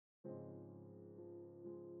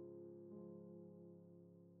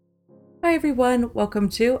Hi everyone, welcome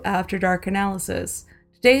to After Dark Analysis.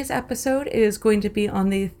 Today's episode is going to be on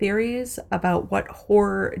the theories about what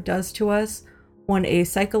horror does to us on a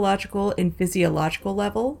psychological and physiological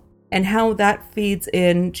level, and how that feeds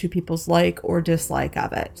into people's like or dislike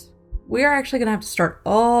of it. We are actually going to have to start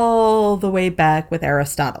all the way back with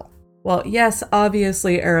Aristotle. Well, yes,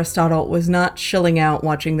 obviously Aristotle was not chilling out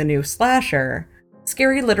watching the new slasher.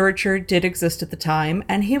 Scary literature did exist at the time,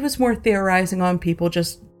 and he was more theorizing on people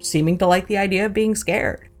just seeming to like the idea of being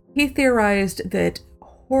scared. He theorized that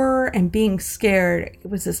horror and being scared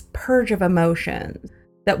was this purge of emotions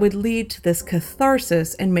that would lead to this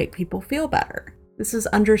catharsis and make people feel better. This is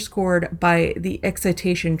underscored by the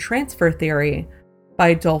excitation transfer theory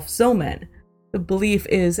by Dolph Zillman. The belief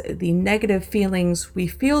is the negative feelings we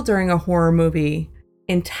feel during a horror movie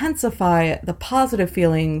intensify the positive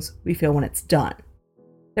feelings we feel when it's done.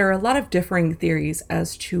 There are a lot of differing theories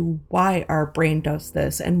as to why our brain does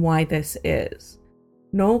this and why this is.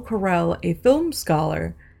 Noel Carell, a film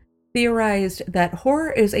scholar, theorized that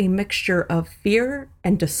horror is a mixture of fear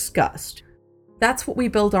and disgust. That's what we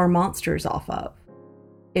build our monsters off of.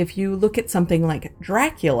 If you look at something like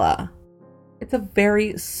Dracula, it's a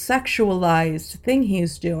very sexualized thing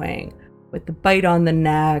he's doing, with the bite on the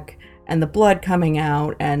neck and the blood coming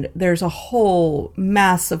out, and there's a whole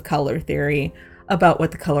massive color theory about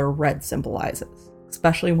what the color red symbolizes,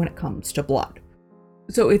 especially when it comes to blood.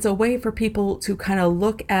 So it's a way for people to kind of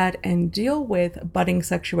look at and deal with budding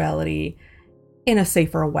sexuality in a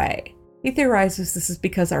safer way. He theorizes this is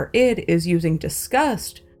because our id is using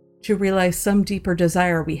disgust to realize some deeper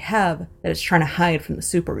desire we have that it's trying to hide from the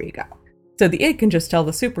superego. So the id can just tell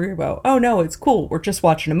the superego, oh no, it's cool, we're just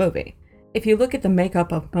watching a movie. If you look at the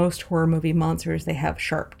makeup of most horror movie monsters, they have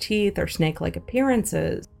sharp teeth or snake-like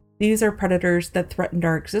appearances. These are predators that threatened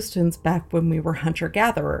our existence back when we were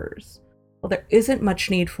hunter-gatherers. While there isn't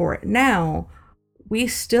much need for it now, we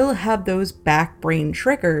still have those back brain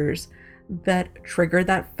triggers that trigger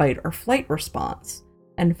that fight or flight response.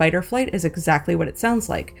 And fight or flight is exactly what it sounds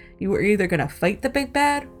like. You are either going to fight the big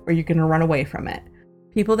bad or you're going to run away from it.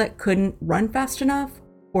 People that couldn't run fast enough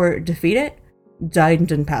or defeat it died and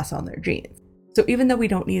didn't pass on their genes. So even though we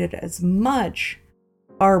don't need it as much,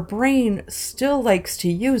 our brain still likes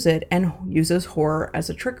to use it and uses horror as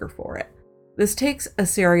a trigger for it. This takes a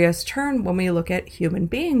serious turn when we look at human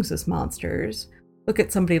beings as monsters. Look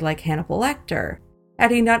at somebody like Hannibal Lecter.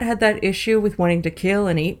 Had he not had that issue with wanting to kill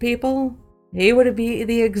and eat people, he would be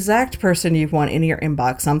the exact person you'd want in your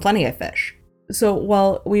inbox on Plenty of Fish. So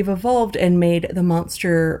while we've evolved and made the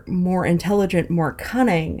monster more intelligent, more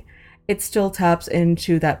cunning, it still taps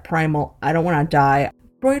into that primal, I don't want to die.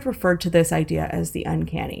 Freud referred to this idea as the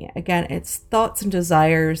uncanny. Again, it's thoughts and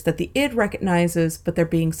desires that the id recognizes, but they're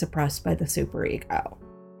being suppressed by the superego.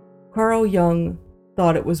 Carl Jung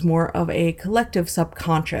thought it was more of a collective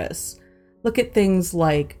subconscious. Look at things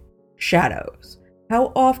like shadows.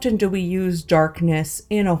 How often do we use darkness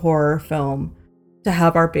in a horror film to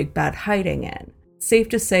have our big bad hiding in? Safe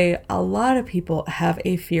to say, a lot of people have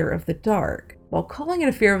a fear of the dark. While calling it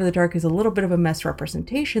a fear of the dark is a little bit of a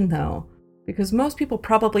misrepresentation, though, because most people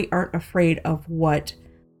probably aren't afraid of what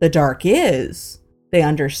the dark is. They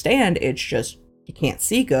understand it's just you can't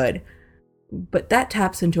see good, but that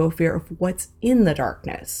taps into a fear of what's in the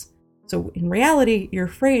darkness. So in reality, you're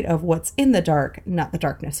afraid of what's in the dark, not the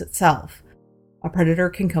darkness itself. A predator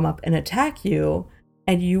can come up and attack you,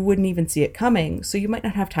 and you wouldn't even see it coming, so you might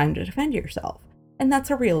not have time to defend yourself. And that's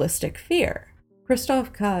a realistic fear.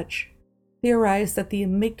 Christoph Koch theorized that the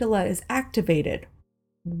amygdala is activated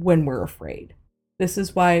when we're afraid. This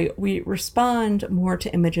is why we respond more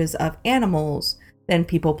to images of animals than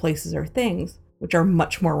people, places, or things, which are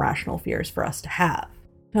much more rational fears for us to have.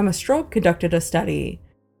 Thomas Strobe conducted a study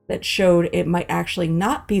that showed it might actually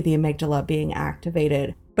not be the amygdala being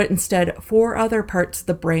activated, but instead 4 other parts of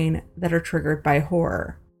the brain that are triggered by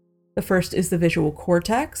horror. The first is the visual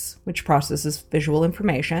cortex, which processes visual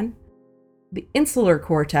information, the insular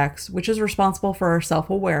cortex, which is responsible for our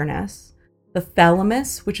self-awareness, the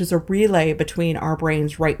thalamus, which is a relay between our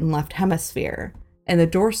brain's right and left hemisphere, and the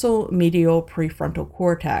dorsal medial prefrontal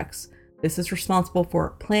cortex. This is responsible for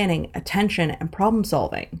planning, attention, and problem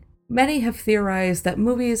solving. Many have theorized that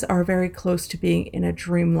movies are very close to being in a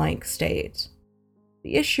dreamlike state.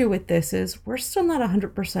 The issue with this is we're still not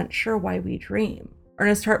 100% sure why we dream.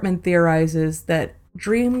 Ernest Hartman theorizes that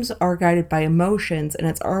dreams are guided by emotions, and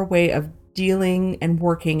it's our way of dealing and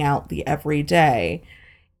working out the everyday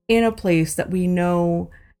in a place that we know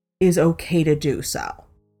is okay to do so.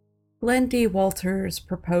 Glenn D. Walters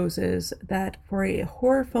proposes that for a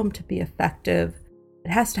horror film to be effective,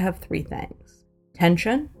 it has to have 3 things: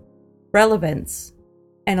 tension, relevance,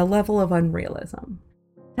 and a level of unrealism.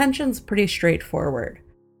 Tension's pretty straightforward,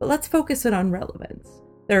 but let's focus in on relevance.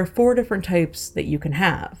 There are 4 different types that you can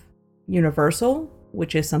have. Universal,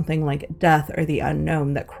 which is something like death or the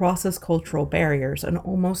unknown that crosses cultural barriers and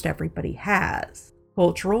almost everybody has.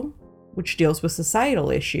 Cultural, which deals with societal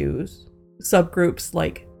issues. Subgroups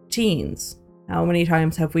like teens. How many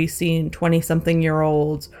times have we seen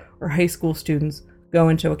 20-something-year-olds or high school students go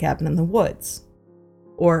into a cabin in the woods?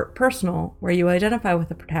 Or personal, where you identify with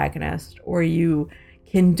the protagonist, or you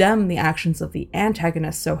condemn the actions of the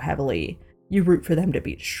antagonist so heavily, you root for them to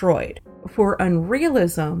be destroyed. For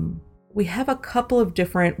unrealism, we have a couple of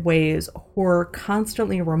different ways horror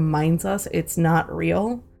constantly reminds us it's not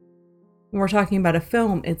real. When we're talking about a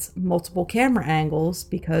film, it's multiple camera angles,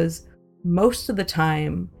 because most of the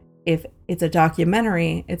time, if it's a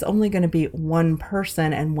documentary, it's only going to be one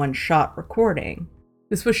person and one shot recording.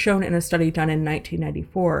 This was shown in a study done in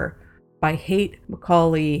 1994 by Haight,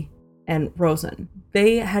 Macaulay, and Rosen.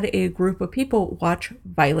 They had a group of people watch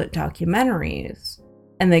violent documentaries,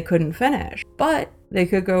 and they couldn't finish. But they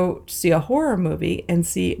could go see a horror movie and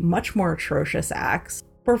see much more atrocious acts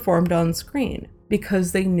performed on screen,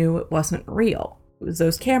 because they knew it wasn't real. It was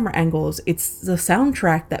those camera angles, it's the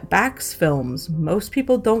soundtrack that backs films. Most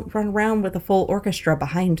people don't run around with a full orchestra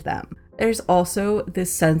behind them. There's also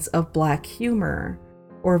this sense of black humor,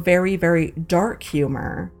 or very, very dark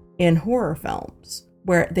humor in horror films,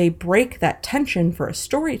 where they break that tension for a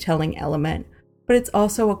storytelling element, but it's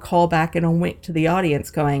also a callback and a wink to the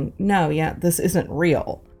audience going, no, yeah, this isn't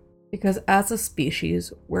real. Because as a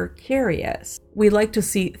species, we're curious. We like to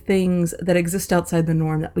see things that exist outside the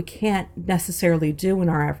norm that we can't necessarily do in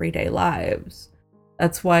our everyday lives.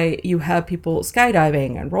 That's why you have people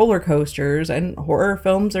skydiving and roller coasters, and horror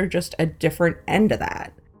films are just a different end of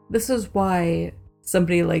that. This is why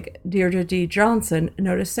somebody like Deirdre D. Johnson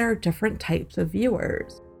noticed there are different types of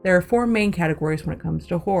viewers. There are 4 main categories when it comes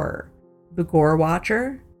to horror. The gore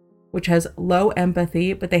watcher, which has low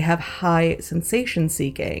empathy, but they have high sensation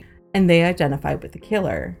seeking, and they identify with the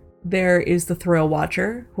killer. There is the thrill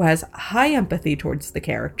watcher, who has high empathy towards the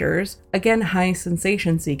characters, again high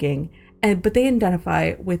sensation seeking, but they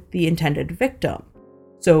identify with the intended victim.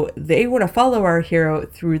 So they want to follow our hero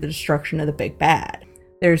through the destruction of the big bad.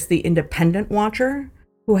 There's the independent watcher,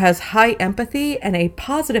 who has high empathy and a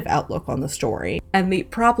positive outlook on the story, and the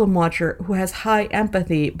problem watcher, who has high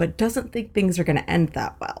empathy but doesn't think things are going to end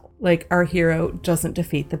that well. Like, our hero doesn't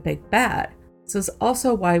defeat the big bad. This is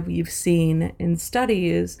also why we've seen in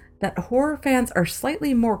studies that horror fans are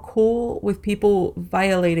slightly more cool with people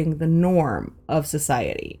violating the norm of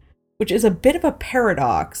society, which is a bit of a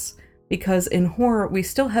paradox, because in horror we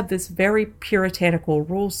still have this very puritanical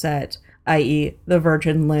rule set, i.e. the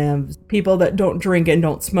virgin lives, people that don't drink and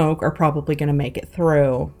don't smoke are probably going to make it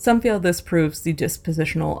through. Some feel this proves the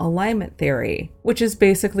dispositional alignment theory, which is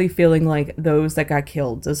basically feeling like those that got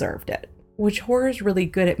killed deserved it. Which horror is really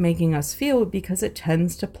good at making us feel, because it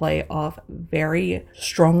tends to play off very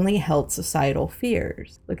strongly held societal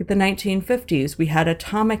fears. Look at the 1950s, we had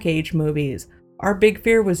atomic age movies. Our big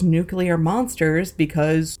fear was nuclear monsters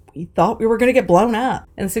because we thought we were going to get blown up.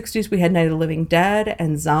 In the 60s, we had Night of the Living Dead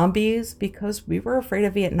and zombies because we were afraid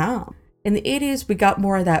of Vietnam. In the 80s, we got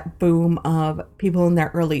more of that boom of people in their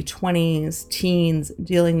early 20s, teens,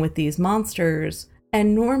 dealing with these monsters.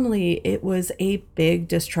 And normally it was a big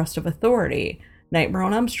distrust of authority. Nightmare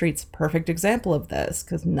on Elm Street's a perfect example of this,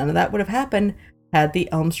 because none of that would have happened had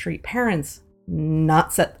the Elm Street parents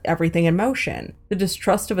not set everything in motion. The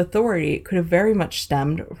distrust of authority could have very much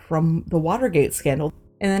stemmed from the Watergate scandal.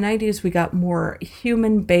 In the 90s, we got more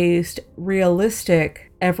human-based,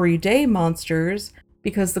 realistic, everyday monsters,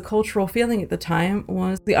 because the cultural feeling at the time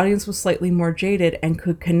was the audience was slightly more jaded and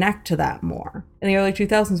could connect to that more. In the early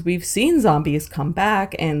 2000s, we've seen zombies come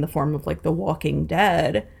back in the form of like The Walking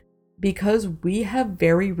Dead, because we have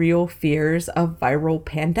very real fears of viral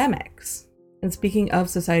pandemics. And speaking of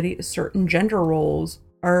society, certain gender roles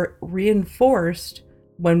are reinforced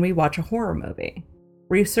when we watch a horror movie.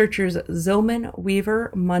 Researchers Zillman,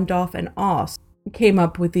 Weaver, Mundorf, and Oss came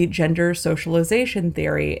up with the gender socialization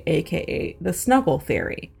theory, aka the snuggle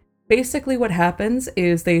theory. Basically what happens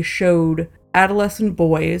is they showed adolescent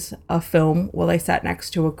boys a film while they sat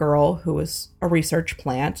next to a girl who was a research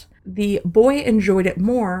plant. The boy enjoyed it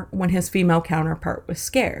more when his female counterpart was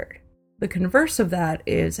scared. The converse of that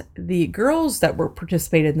is the girls that were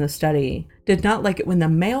participated in the study did not like it when the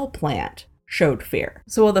male plant showed fear.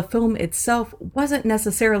 So while the film itself wasn't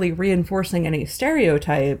necessarily reinforcing any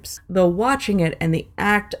stereotypes, the watching it and the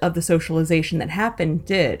act of the socialization that happened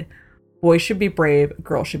did. Boys should be brave,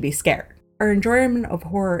 girls should be scared. Our enjoyment of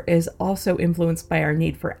horror is also influenced by our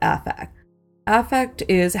need for affect. Affect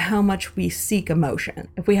is how much we seek emotion.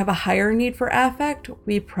 If we have a higher need for affect,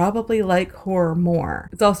 we probably like horror more.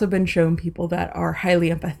 It's also been shown people that are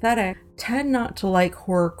highly empathetic tend not to like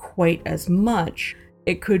horror quite as much.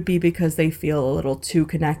 It could be because they feel a little too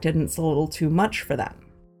connected and it's a little too much for them.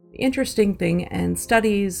 The interesting thing in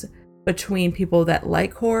studies between people that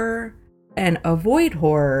like horror and avoid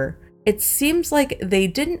horror, it seems like they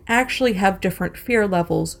didn't actually have different fear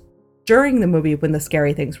levels during the movie when the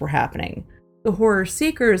scary things were happening. The horror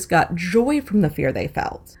seekers got joy from the fear they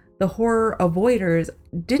felt. The horror avoiders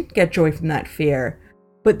didn't get joy from that fear,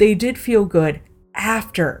 but they did feel good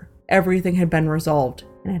after everything had been resolved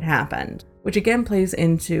and it happened, which again plays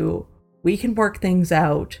into we can work things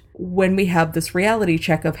out when we have this reality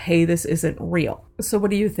check of, hey, this isn't real. So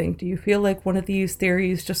what do you think? Do you feel like one of these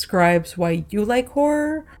theories describes why you like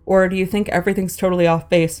horror? Or do you think everything's totally off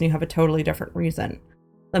base and you have a totally different reason?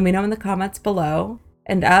 Let me know in the comments below.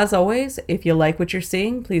 And as always, if you like what you're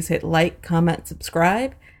seeing, please hit like, comment,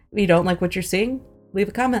 subscribe. If you don't like what you're seeing, leave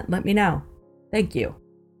a comment, let me know. Thank you.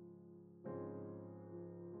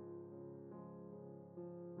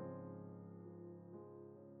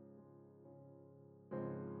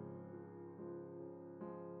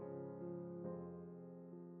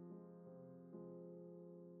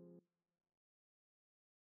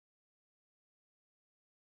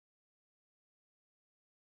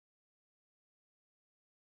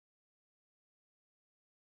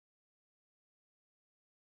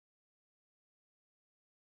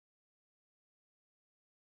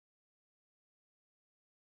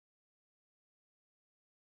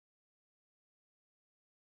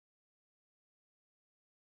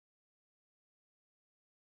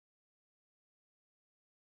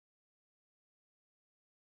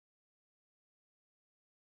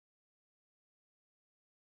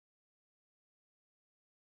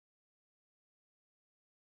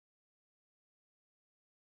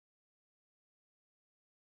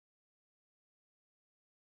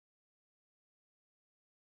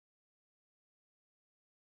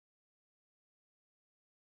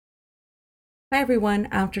 Hi everyone,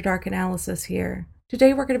 After Dark Analysis here.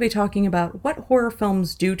 Today we're going to be talking about what horror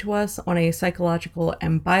films do to us on a psychological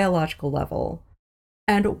and biological level,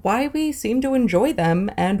 and why we seem to enjoy them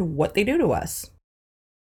and what they do to us.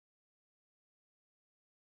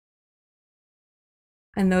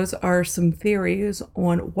 And those are some theories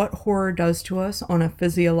on what horror does to us on a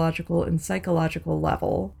physiological and psychological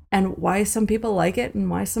level, and why some people like it and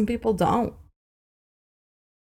why some people don't.